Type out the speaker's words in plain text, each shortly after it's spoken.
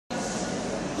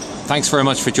Thanks very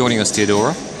much for joining us,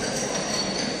 Teodora.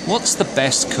 What's the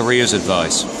best careers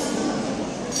advice?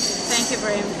 Thank you,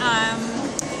 Bryn.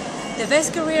 The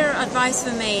best career advice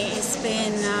for me has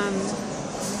been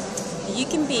you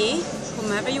can be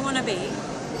whomever you want to be,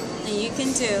 and you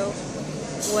can do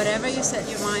whatever you set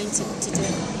your mind to do.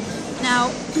 Now,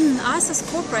 us as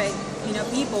corporate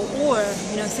people, or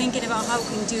thinking about how we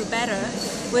can do better,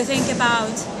 we think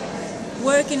about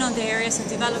working on the areas of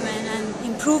development and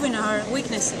improving our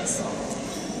weaknesses.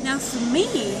 Now, for me,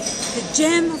 the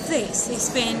gem of this has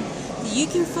been that you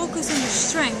can focus on your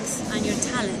strengths and your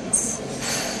talents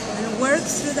and work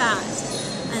through that,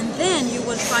 and then you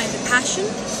will find the passion,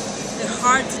 the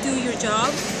heart to do your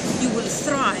job. You will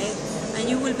thrive, and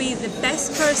you will be the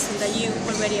best person that you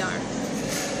already are.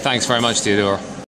 Thanks very much, Teodora.